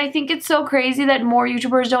sweet, and I think it's so crazy that more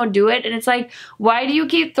YouTubers don't do it. And it's like, why do you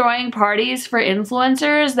keep throwing parties for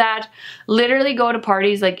influencers that literally go to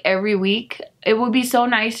parties like every week? It would be so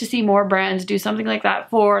nice to see more brands do something like that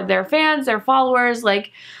for their fans, their followers.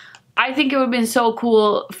 Like, I think it would have been so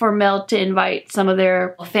cool for Melt to invite some of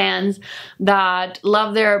their fans that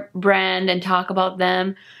love their brand and talk about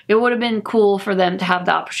them. It would have been cool for them to have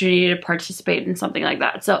the opportunity to participate in something like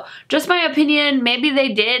that. So just my opinion, maybe they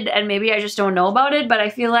did and maybe I just don't know about it, but I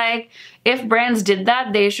feel like if brands did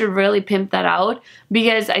that, they should really pimp that out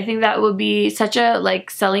because I think that would be such a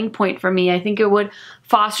like selling point for me. I think it would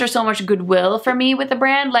foster so much goodwill for me with the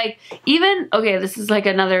brand. Like even, okay, this is like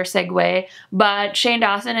another segue, but Shane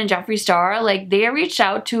Dawson and Jeffree Star, like they reached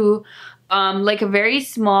out to like a very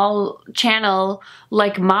small channel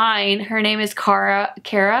like mine. Her name is Kara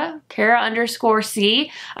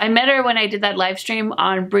 _C. I met her when I did that live stream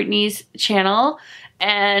on Brittany's channel,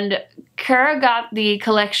 and Kara got the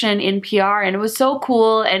collection in PR and it was so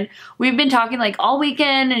cool, and we've been talking like all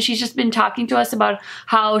weekend, and she's just been talking to us about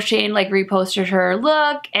how Shane like reposted her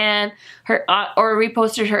look and her or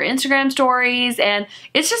reposted her Instagram stories, and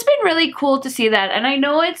it's just been really cool to see that. And I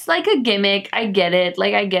know it's like a gimmick, I get it,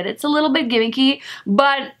 like I get it, it's a little bit gimmicky,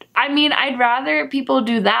 but I mean I'd rather people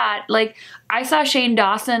do that. Like I saw Shane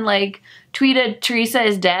Dawson like tweeted Teresa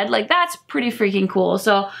is dead. Like that's pretty freaking cool.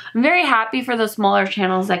 So I'm very happy for the smaller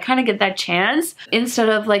channels that kind of get that chance instead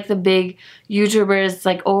of like the big YouTubers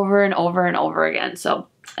like over and over again. So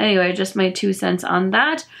anyway, just my 2 cents on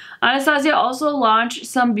that. Anastasia also launched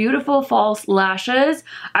some beautiful false lashes.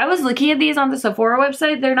 I was looking at these on the Sephora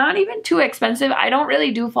website. They're not even too expensive. I don't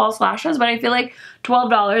really do false lashes, but I feel like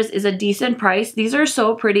 $12 is a decent price. These are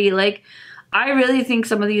so pretty. Like I really think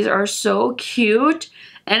some of these are so cute.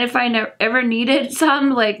 And if I ever needed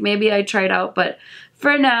some, like maybe I'd try it out, but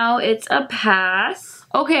for now it's a pass.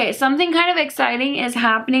 Okay, something kind of exciting is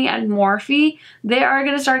happening at Morphe. They are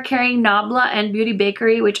going to start carrying Nabla and Beauty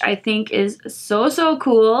Bakery, which I think is so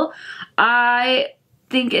cool. I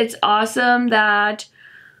think it's awesome that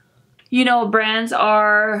you know, brands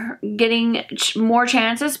are getting more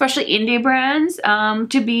chances, especially indie brands,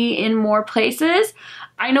 to be in more places.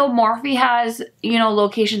 I know Morphe has, you know,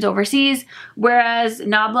 locations overseas, whereas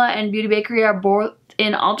Nabla and Beauty Bakery are both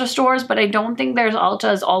in Ulta stores, but I don't think there's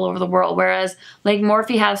Ultas all over the world, whereas like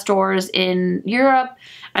Morphe has stores in Europe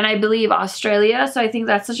and I believe Australia, so I think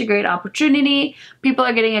that's such a great opportunity. People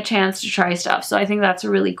are getting a chance to try stuff, so I think that's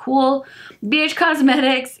really cool. BH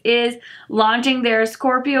Cosmetics is launching their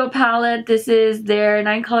Scorpio palette. This is their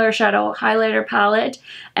 9-color shadow highlighter palette,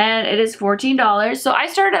 and it is $14. So I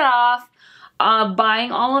started off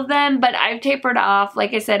buying all of them, but I've tapered off.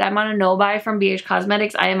 Like I said, I'm on a no-buy from BH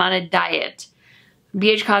Cosmetics. I am on a diet.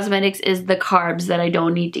 BH Cosmetics is the carbs that I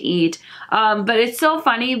don't need to eat. But it's so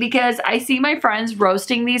funny because I see my friends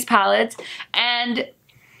roasting these palettes, and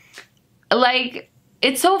like,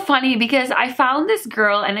 it's so funny because I found this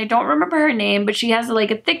girl, and I don't remember her name, but she has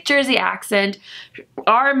like a thick Jersey accent.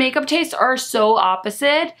 Our makeup tastes are so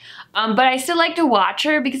opposite, but I still like to watch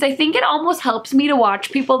her because I think it almost helps me to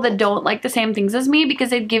watch people that don't like the same things as me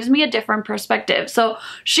because it gives me a different perspective. So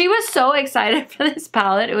she was so excited for this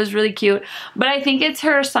palette. It was really cute, but I think it's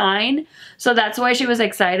her sign, so that's why she was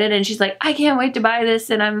excited, and she's like, I can't wait to buy this.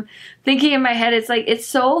 And I'm thinking in my head, it's like, it's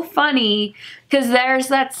so funny because there's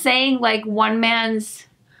that saying like one man's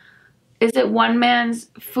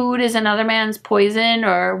food is another man's poison,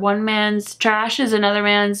 or one man's trash is another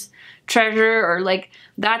man's treasure, or like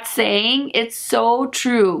that saying. It's so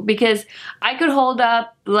true because I could hold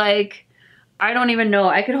up, like, I don't even know,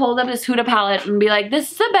 I could hold up this Huda palette and be like,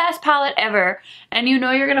 this is the best palette ever, and you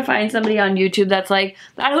know you're gonna find somebody on YouTube that's like,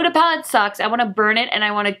 that Huda palette sucks, I want to burn it and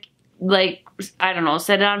I want to, like, I don't know,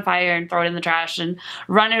 set it on fire and throw it in the trash and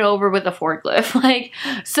run it over with a forklift. Like,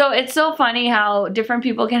 so it's so funny how different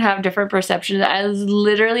people can have different perceptions. I was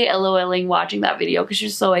literally LOLing watching that video because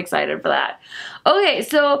she's so excited for that. Okay,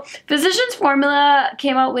 so Physicians Formula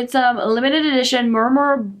came out with some limited edition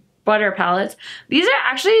Murmur Butter palettes. These are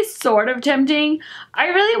actually sort of tempting. I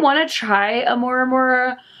really want to try a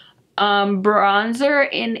Murmur bronzer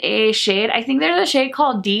in a shade. I think there's a shade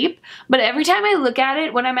called Deep, but every time I look at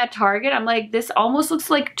it when I'm at Target, I'm like, this almost looks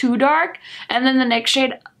like too dark. And then the next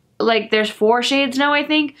shade, like, there's 4 shades now, I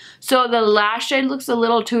think. So the last shade looks a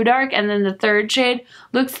little too dark, and then the third shade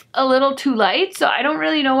looks a little too light. So I don't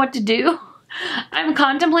really know what to do. I'm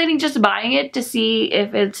contemplating just buying it to see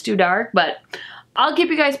if it's too dark, but I'll keep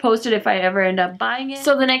you guys posted if I ever end up buying it.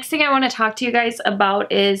 So the next thing I want to talk to you guys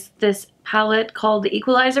about is this palette called the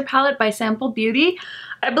Equalizer palette by Fenty Beauty.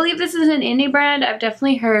 I believe this is an indie brand. I've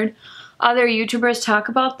definitely heard other YouTubers talk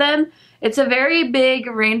about them. It's a very big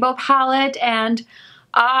rainbow palette, and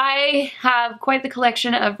I have quite the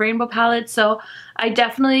collection of rainbow palettes, so I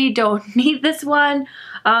definitely don't need this one.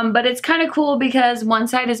 But it's kind of cool because one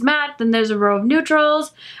side is matte, then there's a row of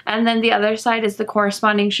neutrals, and then the other side is the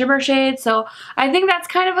corresponding shimmer shade. So I think that's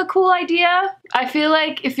kind of a cool idea. I feel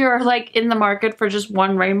like if you're like in the market for just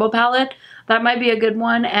one rainbow palette, that might be a good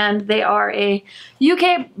one. And they are a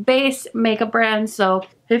UK-based makeup brand, so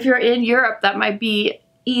if you're in Europe, that might be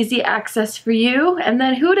easy access for you. And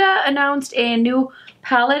then Huda announced a new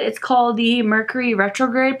palette. It's called the Mercury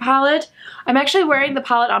Retrograde palette. I'm actually wearing the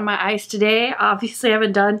palette on my eyes today. Obviously, I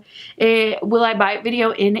haven't done a will I buy it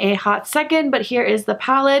video in a hot second, but here is the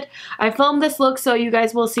palette. I filmed this look, so you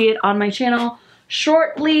guys will see it on my channel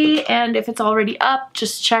shortly, and if it's already up,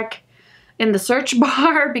 just check in the search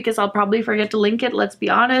bar because I'll probably forget to link it, let's be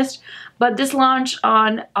honest. But this launched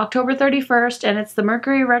on October 31st, and it's the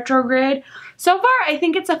Mercury Retrograde. So far, I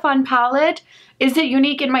think it's a fun palette. Is it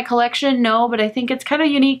unique in my collection? No, but I think it's kind of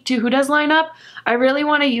unique to Huda's lineup. I really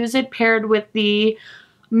want to use it paired with the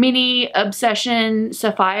Mini Obsession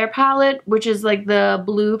Sapphire palette, which is like the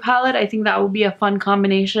blue palette. I think that would be a fun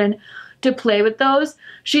combination to play with those.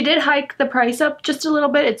 She did hike the price up just a little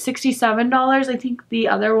bit. It's $67. I think the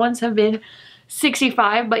other ones have been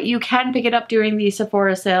 $65, but you can pick it up during the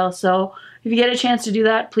Sephora sale. So if you get a chance to do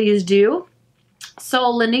that, please do. So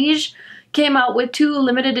Laneige came out with 2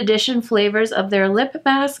 limited edition flavors of their lip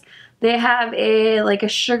mask. They have a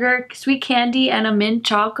sugar sweet candy and a mint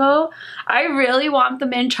choco. I really want the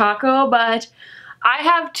mint choco, but I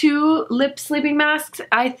have 2 lip sleeping masks.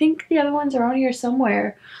 I think the other one's around here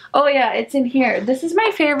somewhere. Oh yeah, it's in here. This is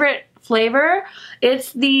my favorite flavor.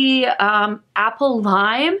 It's the apple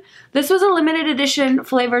lime. This was a limited edition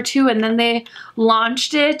flavor too, and then they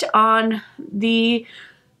launched it on the,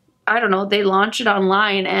 I don't know, they launched it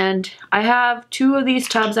online, and I have 2 of these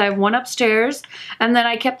tubs. I have one upstairs, and then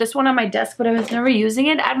I kept this one on my desk, but I was never using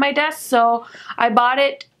it at my desk, so I bought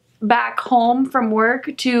it back home from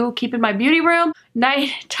work to keep in my beauty room,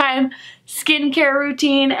 nighttime skincare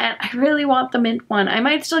routine, and I really want the mint one. I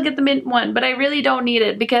might still get the mint one, but I really don't need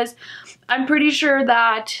it because I'm pretty sure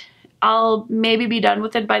that I'll maybe be done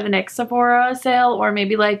with it by the next Sephora sale, or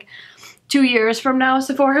maybe like 2 years from now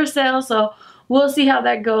Sephora sale, so we'll see how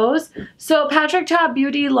that goes. So Patrick Ta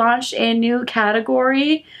Beauty launched a new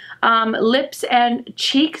category, lips and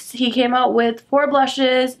cheeks. He came out with 4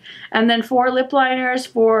 blushes and then 4 lip liners,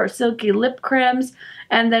 4 silky lip creams,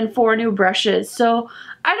 and then 4 new brushes. So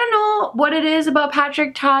I don't know what it is about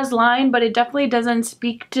Patrick Ta's line, but it definitely doesn't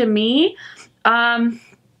speak to me. I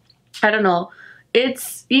don't know.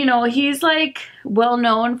 It's, you know, he's like well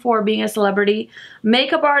known for being a celebrity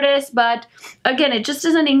makeup artist, but again, it just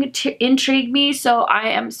doesn't intrigue me, so I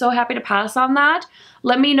am so happy to pass on that.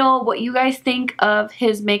 Let me know what you guys think of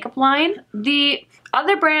his makeup line. The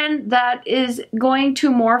other brand that is going to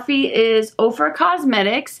Morphe is Ofra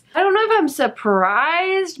Cosmetics. I don't know if I'm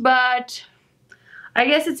surprised, but I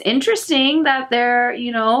guess it's interesting that they're,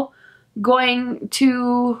 you know, going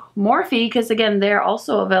to Morphe, because again, they're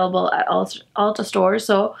also available at Ulta stores.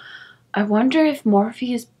 So I wonder if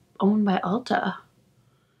Morphe is owned by Ulta.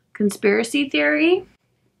 Conspiracy theory?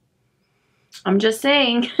 I'm just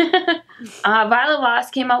saying. Violet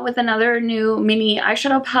Voss came out with another new mini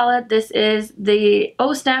eyeshadow palette. This is the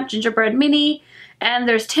Oh Snap Gingerbread Mini, and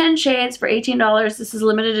there's 10 shades for $18. This is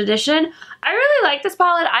limited edition. I really like this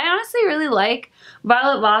palette. I honestly really like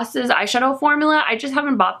Violet Voss's eyeshadow formula. I just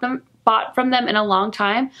haven't bought from them in a long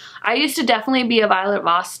time. I used to definitely be a Violet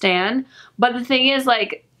Voss stan, but the thing is,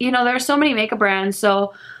 like, you know, there are so many makeup brands,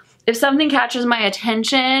 so if something catches my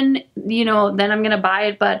attention, you know, then I'm gonna buy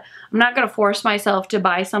it, but I'm not gonna force myself to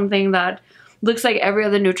buy something that looks like every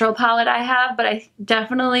other neutral palette I have. But I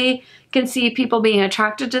definitely can see people being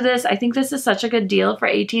attracted to this. I think this is such a good deal for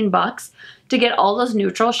 18 bucks to get all those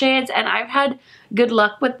neutral shades, and I've had good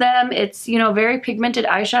luck with them. It's, you know, very pigmented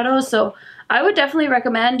eyeshadows, so I would definitely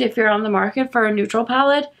recommend, if you're on the market for a neutral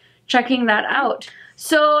palette, checking that out.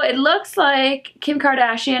 So it looks like Kim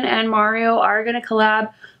Kardashian and Mario are going to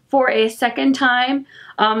collab for a second time.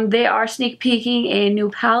 They are sneak peeking a new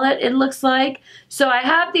palette, it looks like. So I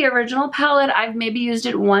have the original palette. I've maybe used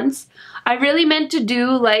it once. I really meant to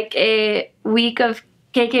do like a week of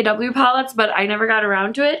KKW palettes, but I never got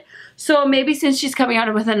around to it. So maybe since she's coming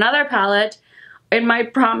out with another palette, it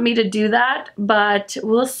might prompt me to do that, but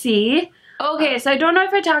we'll see. Okay, so I don't know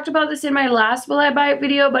if I talked about this in my last Will I Buy It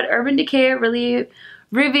video, but Urban Decay really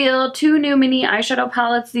revealed 2 new mini eyeshadow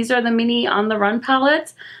palettes. These are the mini On the Run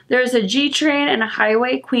palettes. There's a G-Train and a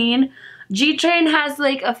Highway Queen. G-Train has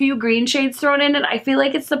like a few green shades thrown in, and I feel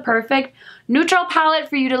like it's the perfect neutral palette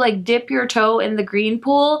for you to like dip your toe in the green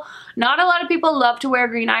pool. Not a lot of people love to wear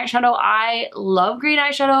green eyeshadow. I love green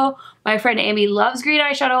eyeshadow. My friend Amy loves green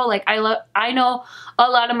eyeshadow. Like I know a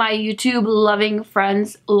lot of my YouTube loving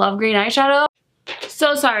friends love green eyeshadow.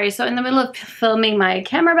 So sorry, so in the middle of filming, my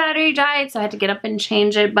camera battery died, so I had to get up and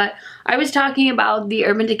change it. But I was talking about the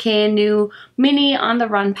Urban Decay new mini On the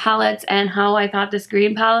Run palettes and how I thought this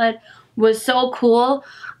green palette was so cool.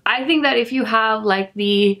 I think that if you have like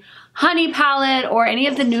the Honey palette or any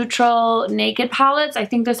of the neutral Naked palettes, I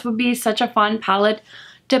think this would be such a fun palette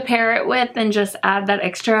to pair it with and just add that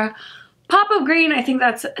extra pop of green. I think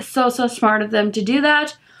that's so smart of them to do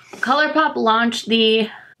that. ColourPop launched the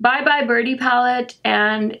Bye Bye Birdie palette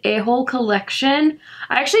and a whole collection.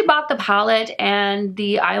 I actually bought the palette and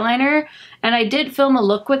the eyeliner, and I did film a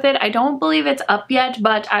look with it. I don't believe it's up yet,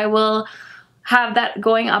 but I will have that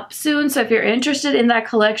going up soon. So if you're interested in that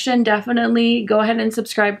collection, definitely go ahead and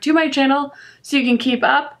subscribe to my channel so you can keep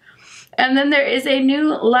up. And then there is a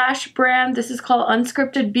new lash brand. This is called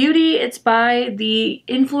Unscripted Beauty. It's by the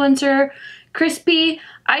influencer Crispy.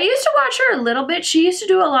 I used to watch her a little bit. She used to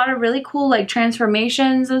do a lot of really cool like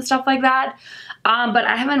transformations and stuff like that. But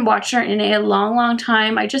I haven't watched her in a long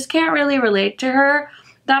time. I just can't really relate to her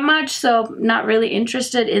that much, so not really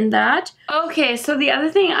interested in that. Okay, so the other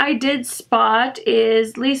thing I did spot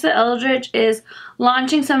is Lisa Eldridge is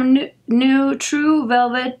launching some new True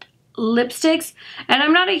Velvet lipsticks, and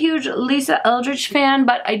I'm not a huge Lisa Eldridge fan,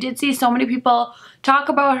 but I did see so many people talk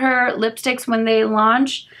about her lipsticks when they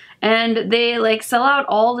launched, and they like sell out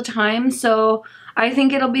all the time. So I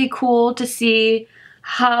think it'll be cool to see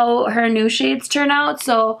how her new shades turn out.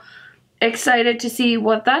 So excited to see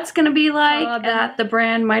what that's gonna be like. That the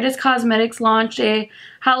brand Midas Cosmetics launched a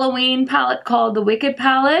Halloween palette called the Wicked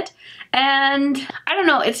palette, and I don't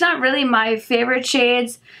know, it's not really my favorite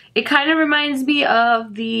shades. It kind of reminds me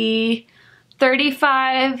of the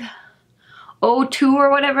 3502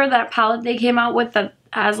 or whatever, that palette they came out with that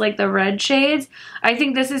as like the red shades. I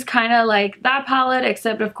think this is kind of like that palette,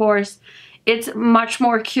 except of course it's much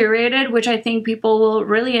more curated, which I think people will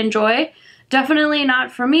really enjoy. Definitely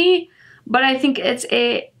not for me, but I think it's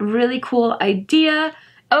a really cool idea.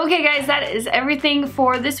 Okay guys, that is everything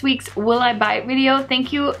for this week's Will I Buy It video.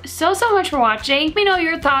 Thank you so much for watching. Let me know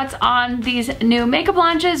your thoughts on these new makeup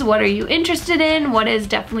launches. What are you interested in? What is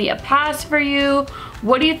definitely a pass for you?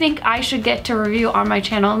 What do you think I should get to review on my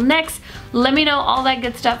channel next? Let me know all that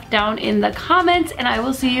good stuff down in the comments, and I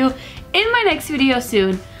will see you in my next video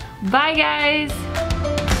soon. Bye guys!